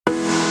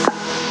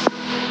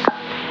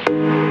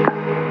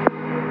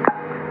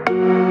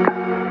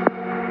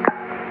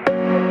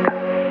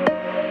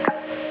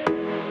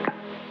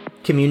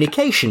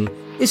Communication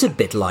is a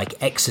bit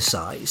like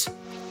exercise.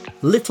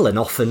 Little and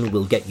often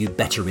will get you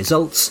better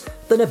results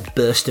than a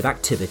burst of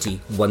activity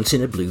once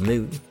in a blue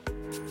moon.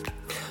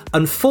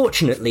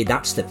 Unfortunately,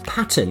 that's the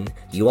pattern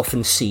you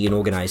often see in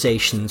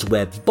organisations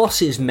where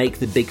bosses make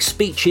the big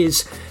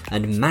speeches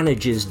and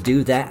managers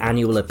do their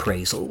annual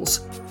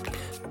appraisals.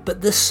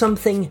 But there's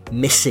something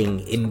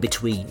missing in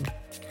between.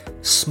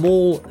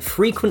 Small,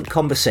 frequent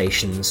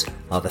conversations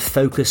are the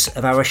focus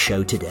of our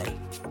show today.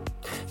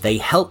 They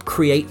help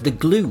create the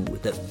glue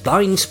that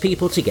binds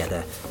people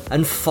together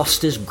and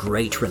fosters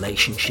great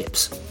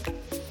relationships.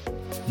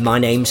 My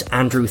name's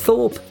Andrew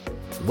Thorpe.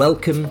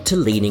 Welcome to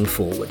Leaning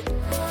Forward.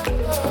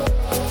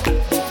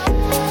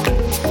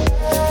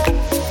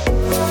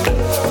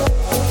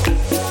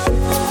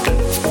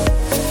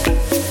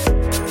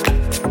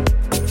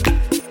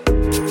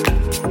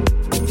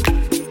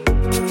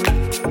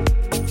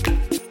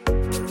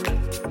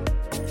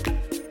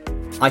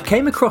 I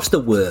came across the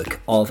work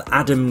of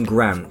Adam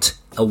Grant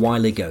a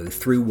while ago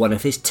through one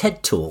of his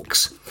TED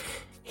Talks.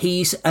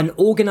 He's an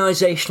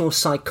organisational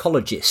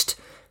psychologist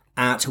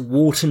at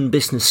Wharton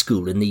Business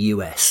School in the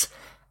US,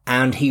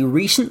 and he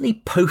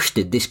recently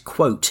posted this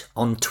quote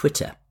on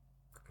Twitter.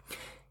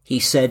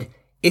 He said,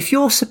 "If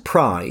you're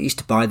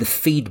surprised by the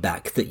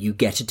feedback that you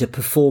get at a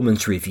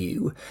performance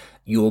review,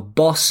 your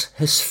boss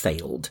has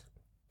failed.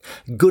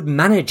 Good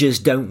managers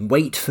don't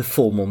wait for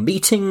formal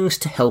meetings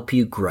to help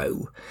you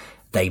grow.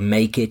 They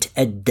make it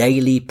a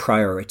daily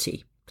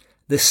priority.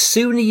 The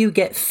sooner you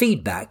get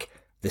feedback,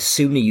 the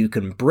sooner you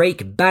can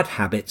break bad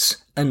habits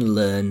and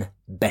learn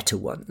better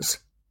ones."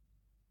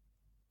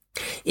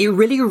 It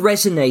really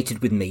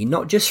resonated with me,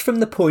 not just from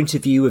the point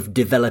of view of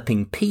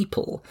developing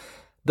people,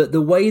 but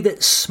the way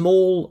that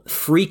small,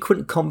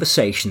 frequent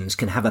conversations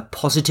can have a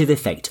positive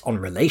effect on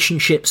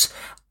relationships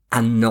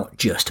and not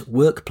just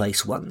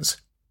workplace ones.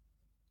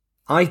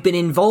 I've been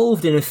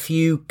involved in a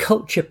few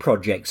culture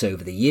projects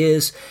over the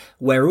years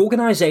where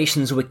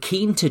organisations were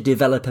keen to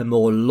develop a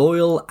more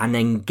loyal and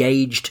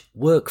engaged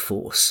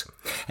workforce.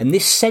 And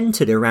this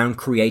centred around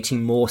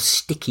creating more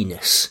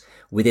stickiness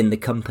within the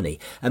company.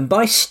 And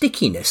by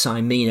stickiness,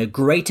 I mean a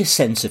greater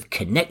sense of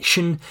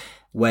connection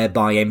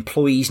whereby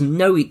employees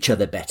know each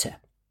other better.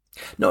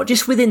 Not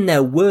just within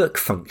their work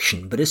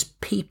function, but as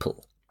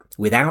people,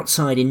 with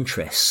outside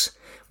interests,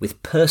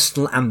 with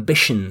personal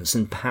ambitions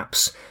and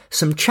perhaps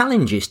some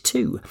challenges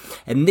too,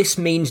 and this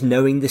means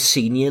knowing the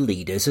senior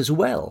leaders as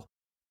well.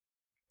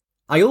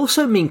 I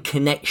also mean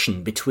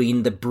connection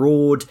between the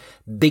broad,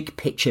 big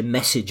picture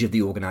message of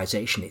the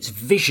organisation, its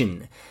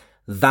vision,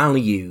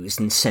 values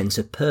and sense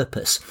of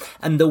purpose,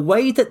 and the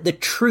way that the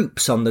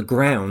troops on the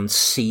ground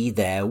see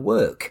their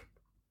work.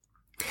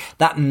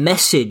 That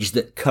message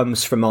that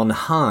comes from on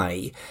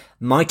high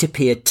might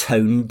appear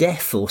tone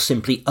deaf or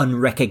simply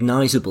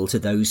unrecognisable to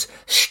those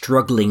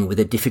struggling with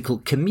a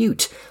difficult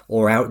commute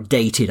or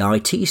outdated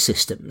IT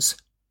systems.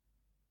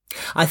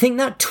 I think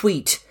that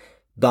tweet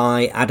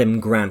by Adam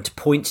Grant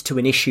points to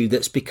an issue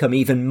that's become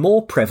even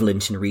more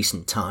prevalent in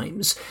recent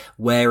times,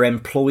 where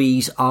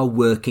employees are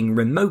working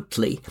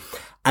remotely,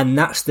 and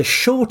that's the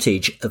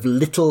shortage of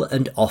little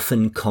and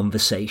often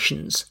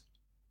conversations.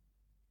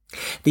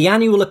 The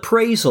annual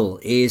appraisal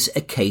is a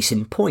case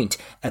in point,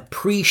 a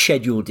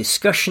pre-scheduled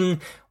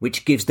discussion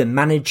which gives the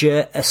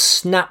manager a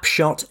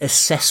snapshot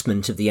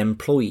assessment of the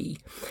employee.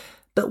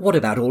 But what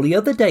about all the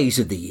other days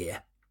of the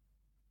year?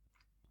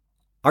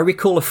 I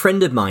recall a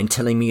friend of mine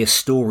telling me a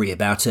story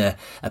about a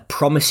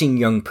promising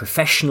young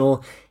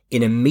professional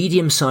in a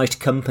medium-sized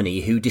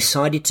company who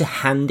decided to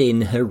hand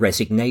in her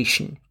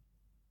resignation.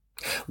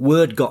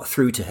 Word got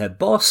through to her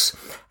boss,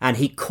 and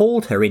he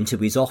called her into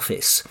his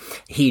office.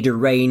 He'd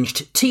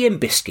arranged tea and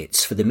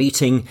biscuits for the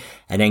meeting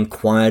and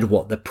enquired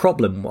what the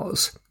problem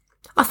was.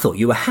 "I thought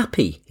you were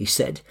happy," he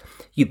said.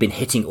 "You've been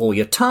hitting all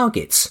your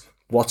targets.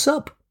 What's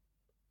up?"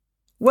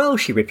 "Well,"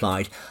 she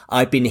replied,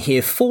 "I've been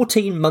here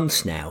 14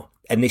 months now,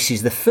 and this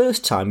is the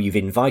first time you've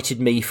invited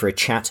me for a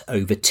chat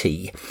over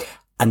tea,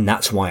 and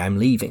that's why I'm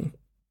leaving."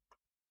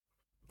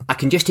 I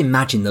can just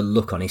imagine the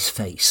look on his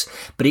face,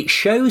 but it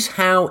shows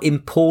how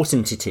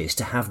important it is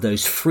to have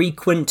those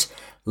frequent,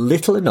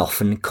 little and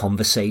often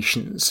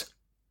conversations.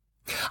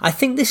 I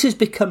think this has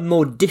become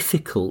more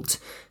difficult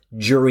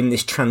during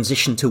this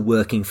transition to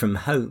working from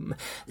home.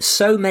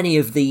 So many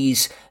of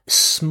these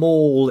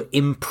small,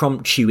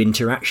 impromptu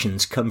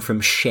interactions come from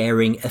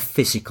sharing a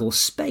physical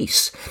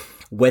space,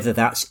 whether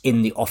that's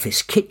in the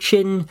office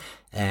kitchen,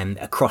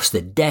 across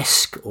the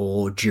desk,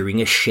 or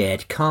during a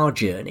shared car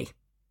journey.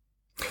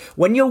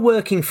 When you're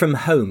working from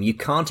home, you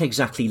can't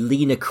exactly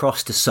lean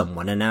across to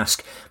someone and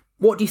ask,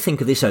 "What do you think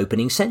of this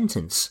opening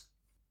sentence?"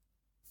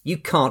 You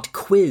can't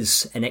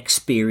quiz an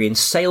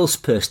experienced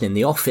salesperson in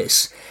the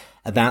office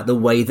about the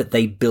way that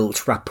they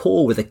built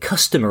rapport with a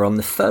customer on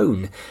the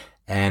phone,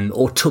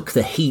 or took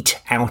the heat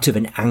out of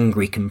an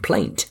angry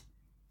complaint.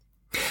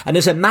 And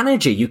as a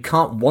manager, you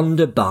can't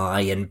wander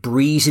by and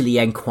breezily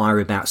enquire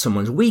about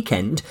someone's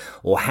weekend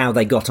or how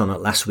they got on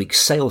at last week's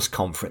sales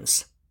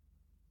conference.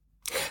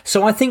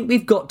 So I think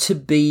we've got to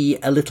be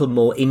a little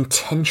more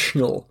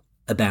intentional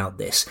about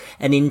this.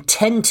 And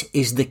intent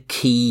is the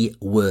key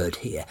word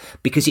here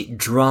because it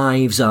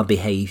drives our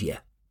behaviour.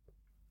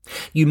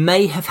 You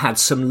may have had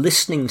some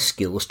listening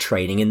skills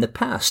training in the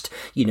past.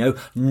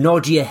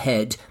 Nod your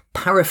head,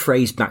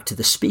 paraphrase back to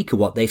the speaker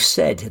what they've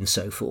said and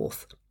so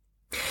forth.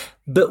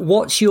 But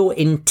what's your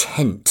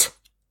intent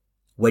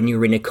when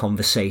you're in a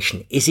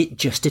conversation? Is it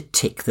just to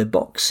tick the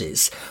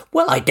boxes?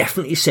 Well, I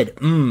definitely said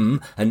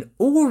and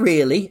oh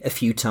really a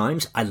few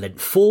times. I leant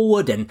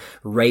forward and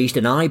raised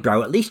an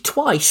eyebrow at least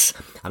twice,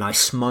 and I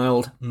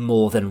smiled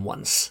more than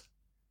once.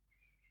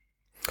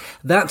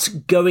 That's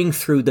going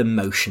through the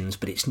motions,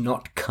 but it's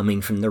not coming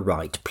from the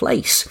right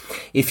place.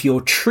 If you're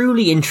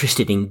truly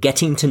interested in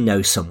getting to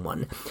know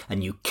someone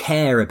and you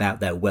care about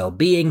their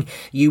well-being,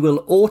 you will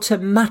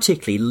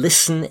automatically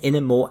listen in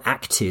a more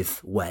active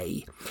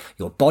way.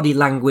 Your body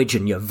language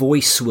and your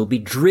voice will be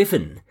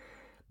driven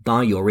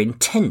by your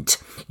intent.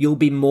 You'll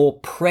be more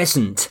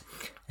present.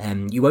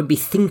 You won't be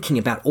thinking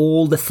about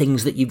all the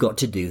things that you've got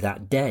to do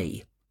that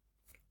day.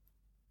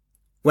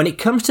 When it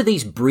comes to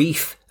these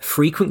brief,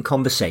 frequent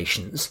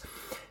conversations,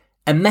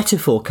 a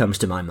metaphor comes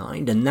to my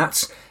mind, and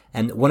that's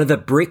one of a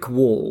brick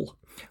wall,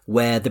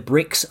 where the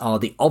bricks are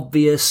the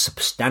obvious,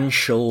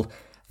 substantial,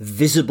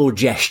 visible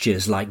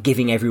gestures like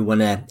giving everyone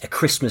a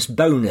Christmas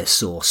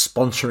bonus or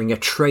sponsoring a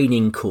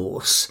training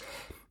course,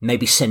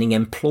 maybe sending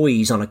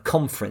employees on a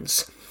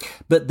conference.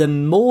 But the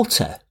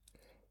mortar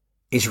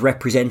is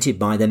represented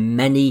by the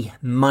many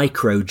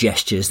micro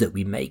gestures that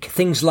we make.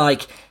 Things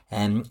like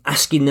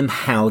asking them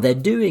how they're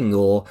doing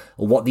or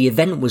what the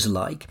event was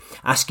like,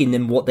 asking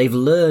them what they've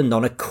learned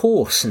on a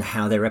course and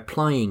how they're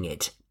applying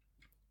it,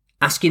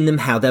 asking them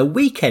how their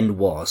weekend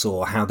was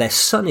or how their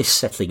son is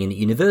settling in at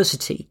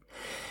university,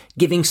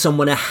 giving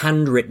someone a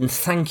handwritten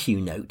thank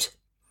you note,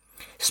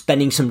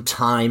 spending some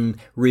time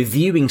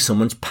reviewing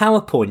someone's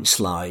PowerPoint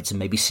slides and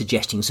maybe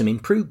suggesting some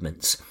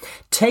improvements,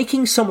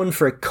 taking someone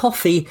for a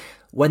coffee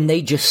when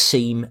they just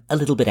seem a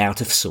little bit out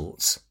of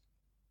sorts.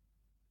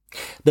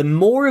 The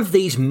more of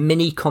these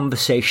mini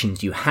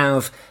conversations you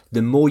have,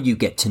 the more you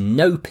get to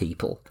know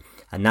people,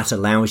 and that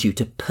allows you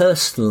to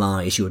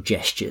personalise your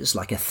gestures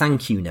like a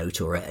thank you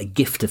note or a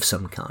gift of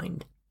some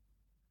kind.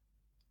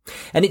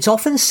 And it's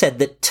often said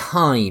that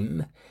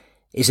time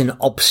is an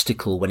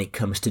obstacle when it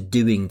comes to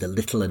doing the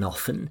little and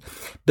often,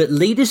 but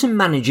leaders and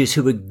managers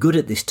who are good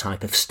at this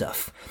type of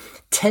stuff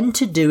tend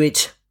to do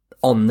it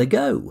on the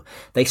go.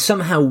 They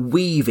somehow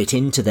weave it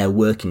into their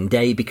working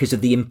day because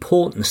of the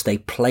importance they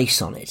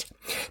place on it.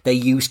 They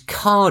use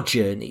car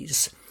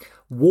journeys,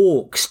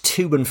 walks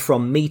to and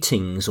from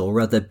meetings or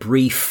other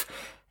brief,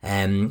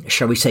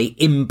 shall we say,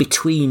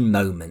 in-between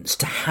moments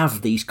to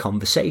have these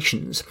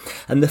conversations.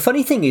 And the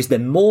funny thing is, the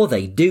more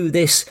they do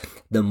this,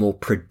 the more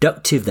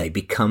productive they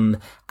become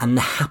and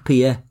the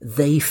happier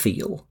they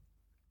feel.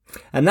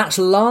 And that's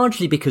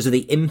largely because of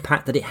the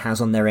impact that it has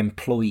on their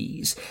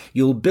employees.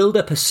 You'll build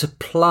up a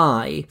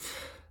supply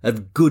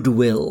of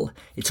goodwill.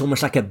 It's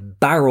almost like a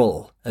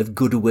barrel of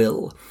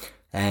goodwill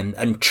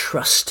and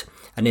trust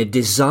and a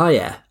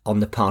desire on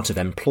the part of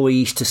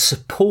employees to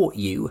support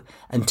you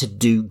and to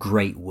do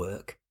great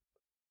work.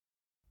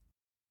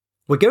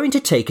 We're going to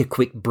take a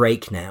quick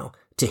break now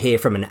to hear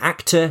from an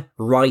actor,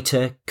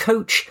 writer,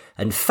 coach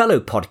and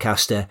fellow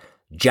podcaster,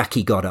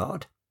 Jackie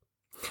Goddard.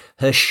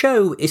 Her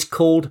show is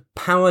called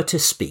Power to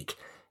Speak,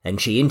 and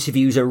she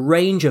interviews a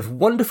range of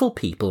wonderful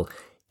people,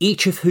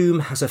 each of whom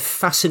has a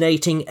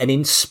fascinating and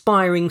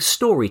inspiring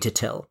story to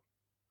tell.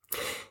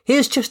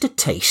 Here's just a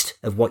taste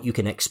of what you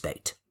can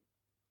expect.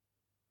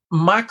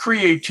 My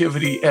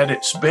creativity at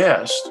its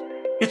best,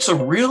 it's a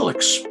real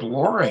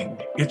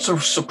exploring. It's a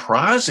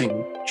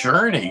surprising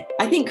journey.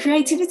 I think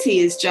creativity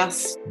is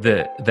just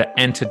the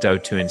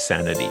antidote to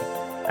insanity,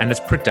 and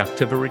it's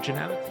productive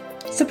originality.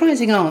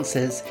 Surprising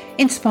answers,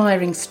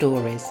 inspiring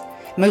stories,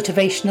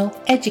 motivational,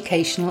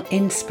 educational,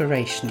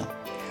 inspirational.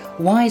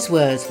 Wise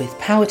words with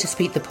Power to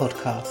Speak the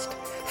podcast.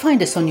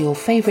 Find us on your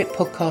favourite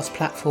podcast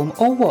platform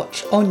or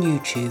watch on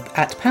YouTube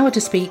at Power to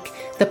Speak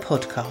the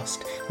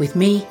podcast with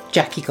me,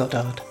 Jackie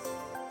Goddard.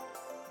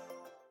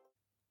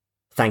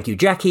 Thank you,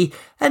 Jackie,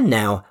 and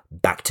now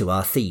back to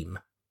our theme.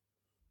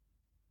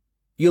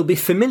 You'll be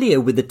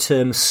familiar with the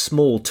term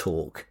small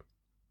talk.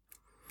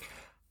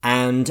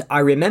 And I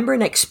remember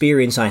an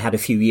experience I had a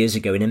few years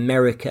ago in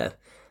America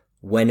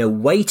when a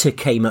waiter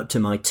came up to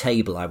my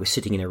table. I was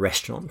sitting in a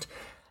restaurant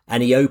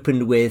and he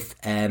opened with,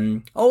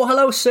 "Oh,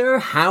 hello, sir.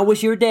 How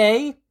was your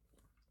day?"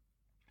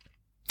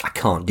 I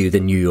can't do the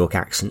New York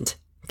accent,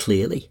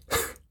 clearly.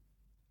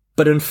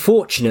 But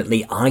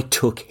unfortunately, I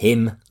took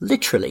him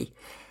literally.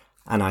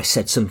 And I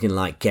said something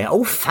like,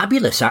 "Oh,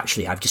 fabulous,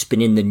 actually. I've just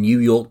been in the New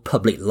York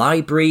Public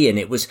Library and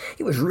it was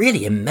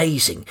really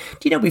amazing.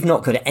 Do you know we've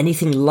not got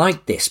anything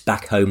like this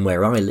back home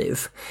where I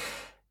live?"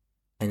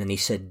 And then he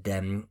said,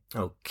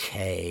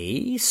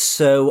 "Okay,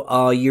 so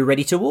are you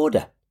ready to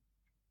order?"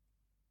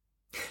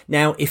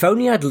 Now, if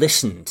only I'd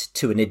listened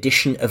to an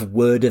edition of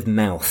Word of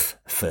Mouth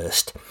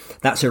first.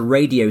 That's a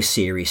radio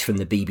series from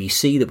the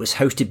BBC that was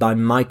hosted by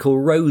Michael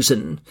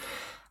Rosen.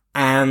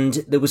 and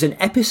there was an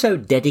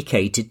episode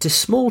dedicated to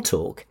small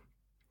talk.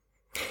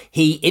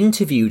 He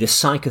interviewed a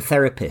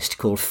psychotherapist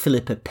called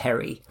Philippa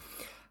Perry,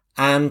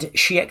 and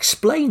she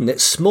explained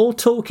that small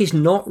talk is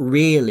not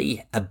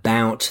really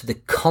about the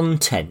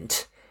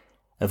content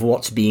of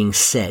what's being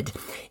said.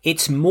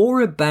 It's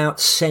more about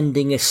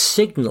sending a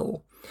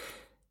signal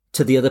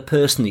to the other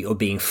person that you're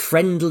being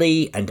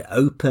friendly and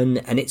open,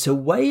 and it's a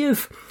way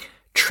of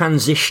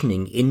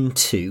transitioning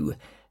into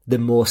the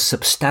more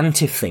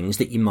substantive things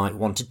that you might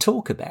want to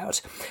talk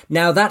about.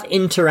 Now, that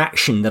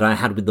interaction that I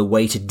had with the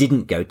waiter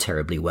didn't go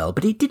terribly well,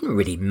 but it didn't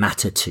really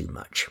matter too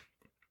much.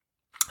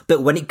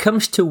 But when it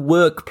comes to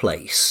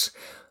workplace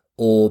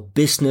or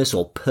business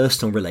or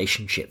personal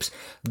relationships,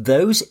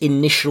 those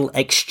initial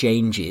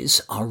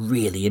exchanges are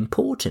really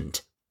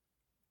important.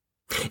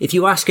 If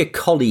you ask a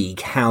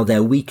colleague how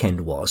their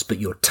weekend was, but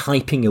you're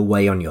typing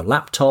away on your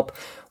laptop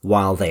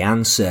while they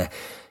answer,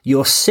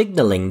 you're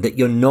signalling that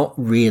you're not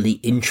really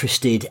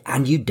interested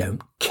and you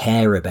don't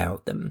care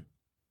about them.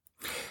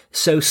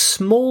 So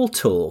small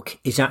talk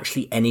is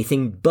actually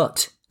anything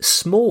but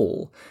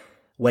small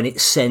when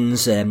it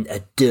sends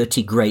a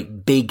dirty,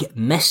 great, big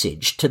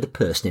message to the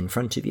person in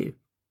front of you.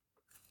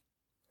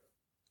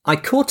 I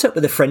caught up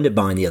with a friend of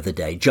mine the other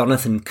day,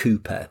 Jonathan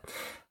Cooper,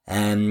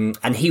 and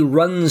he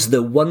runs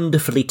the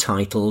wonderfully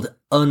titled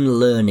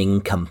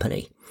Unlearning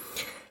Company.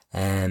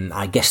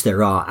 I guess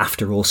there are,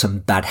 after all, some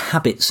bad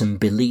habits and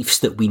beliefs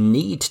that we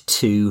need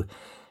to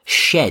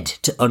shed,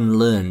 to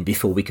unlearn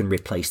before we can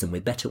replace them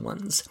with better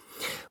ones.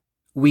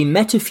 We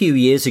met a few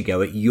years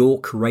ago at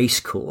York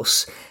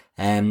Racecourse,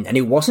 and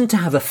it wasn't to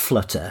have a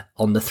flutter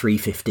on the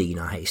 315,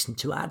 I hasten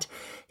to add.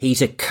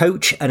 He's a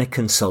coach and a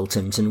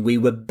consultant, and we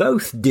were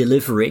both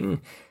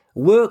delivering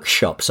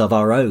workshops of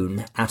our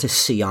own at a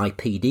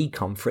CIPD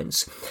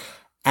conference.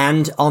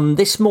 And on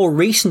this more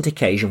recent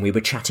occasion, we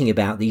were chatting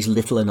about these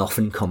little and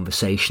often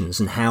conversations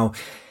and how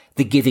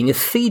the giving of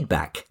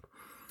feedback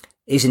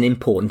is an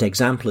important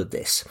example of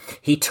this.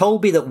 He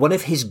told me that one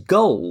of his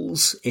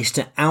goals is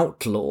to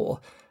outlaw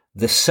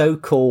the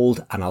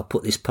so-called, and I'll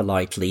put this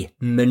politely,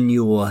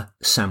 manure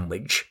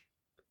sandwich.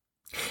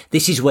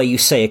 This is where you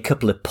say a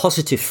couple of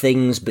positive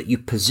things, but you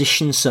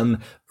position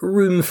some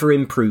room for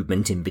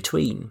improvement in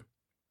between.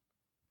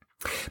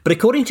 But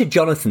according to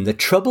Jonathan, the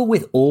trouble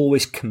with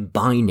always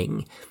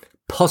combining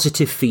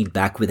positive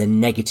feedback with a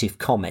negative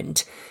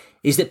comment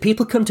is that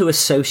people come to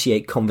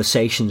associate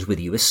conversations with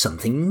you as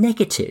something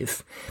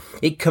negative.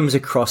 It comes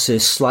across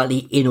as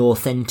slightly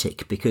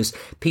inauthentic because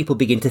people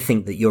begin to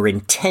think that your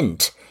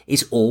intent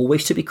is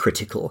always to be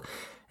critical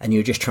and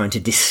you're just trying to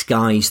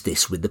disguise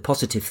this with the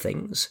positive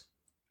things.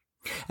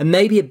 And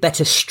maybe a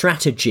better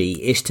strategy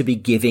is to be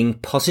giving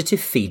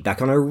positive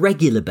feedback on a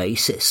regular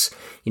basis.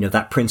 You know,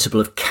 that principle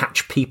of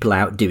catch people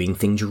out doing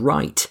things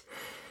right.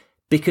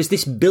 Because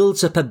this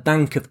builds up a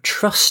bank of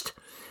trust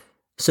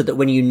so that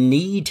when you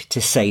need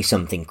to say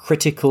something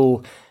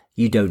critical,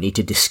 you don't need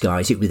to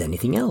disguise it with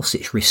anything else.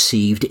 It's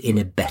received in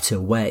a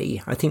better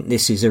way. I think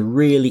this is a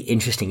really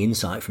interesting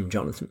insight from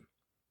Jonathan.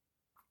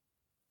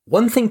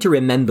 One thing to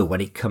remember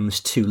when it comes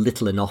to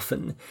little and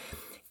often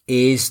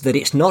is that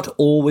it's not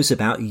always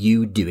about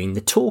you doing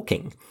the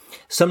talking.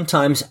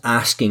 Sometimes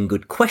asking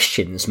good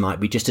questions might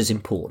be just as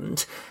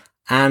important,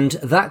 and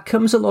that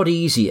comes a lot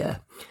easier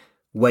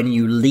when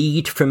you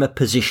lead from a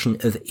position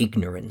of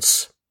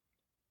ignorance.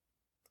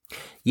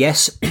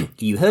 Yes,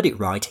 you heard it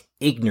right,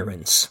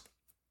 ignorance.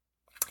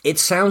 It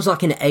sounds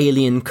like an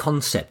alien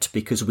concept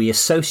because we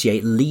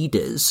associate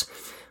leaders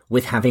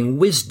with having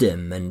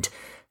wisdom and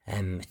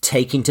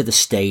taking to the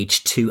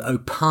stage to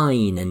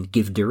opine and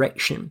give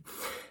direction.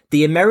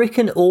 The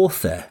American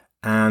author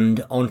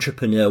and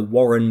entrepreneur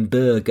Warren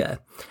Berger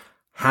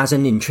has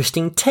an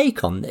interesting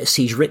take on this.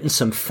 He's written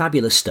some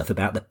fabulous stuff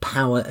about the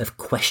power of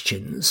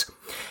questions.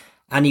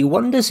 And he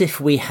wonders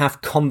if we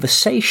have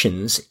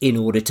conversations in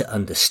order to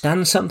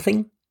understand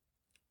something,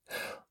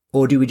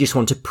 or do we just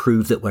want to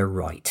prove that we're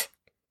right?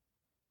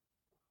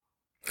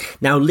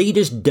 Now,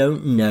 leaders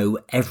don't know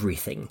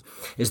everything.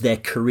 As their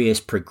careers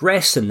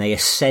progress and they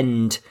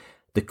ascend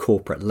the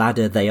corporate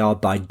ladder, they are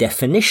by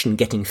definition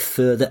getting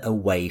further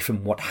away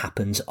from what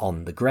happens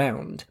on the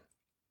ground.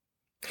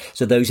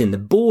 So those in the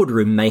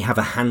boardroom may have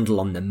a handle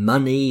on the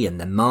money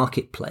and the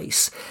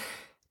marketplace,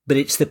 but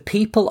it's the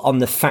people on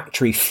the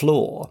factory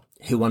floor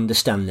who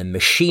understand the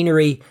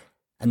machinery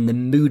and the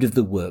mood of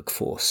the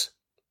workforce.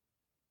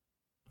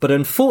 But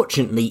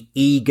unfortunately,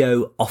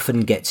 ego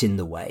often gets in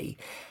the way,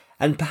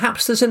 and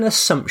perhaps there's an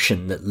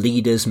assumption that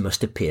leaders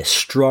must appear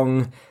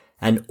strong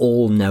and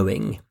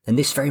all-knowing, and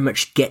this very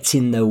much gets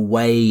in the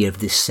way of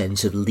this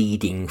sense of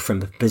leading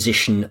from a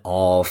position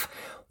of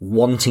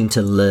wanting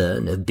to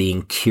learn, of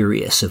being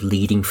curious, of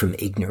leading from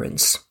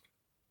ignorance.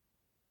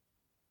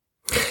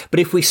 But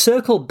if we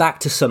circle back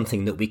to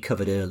something that we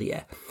covered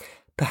earlier,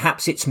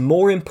 perhaps it's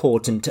more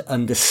important to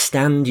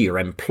understand your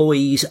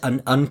employees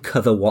and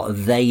uncover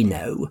what they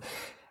know,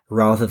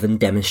 rather than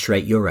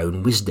demonstrate your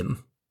own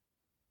wisdom.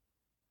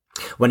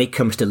 When it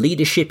comes to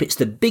leadership, it's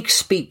the big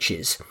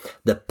speeches,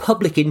 the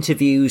public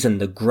interviews and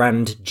the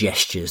grand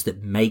gestures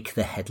that make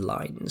the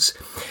headlines.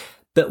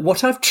 But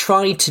what I've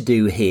tried to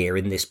do here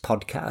in this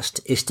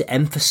podcast is to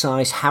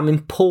emphasise how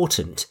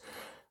important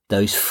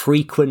those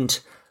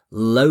frequent,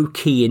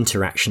 low-key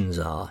interactions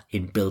are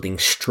in building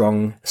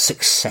strong,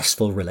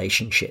 successful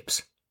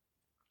relationships.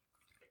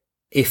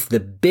 If the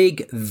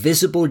big,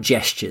 visible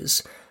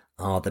gestures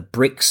are the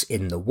bricks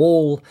in the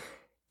wall,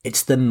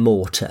 it's the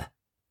mortar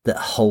that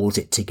holds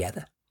it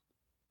together.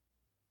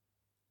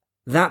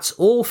 That's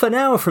all for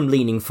now from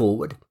Leaning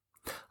Forward.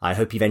 I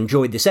hope you've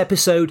enjoyed this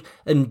episode,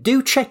 and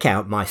do check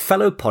out my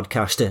fellow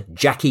podcaster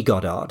Jackie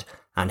Goddard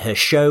and her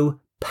show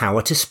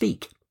Power to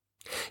Speak.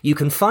 You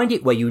can find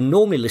it where you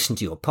normally listen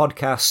to your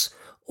podcasts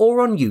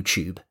or on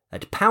YouTube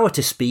at Power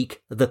to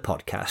Speak, the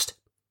podcast.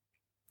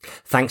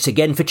 Thanks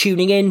again for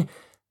tuning in.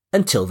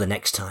 Until the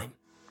next time.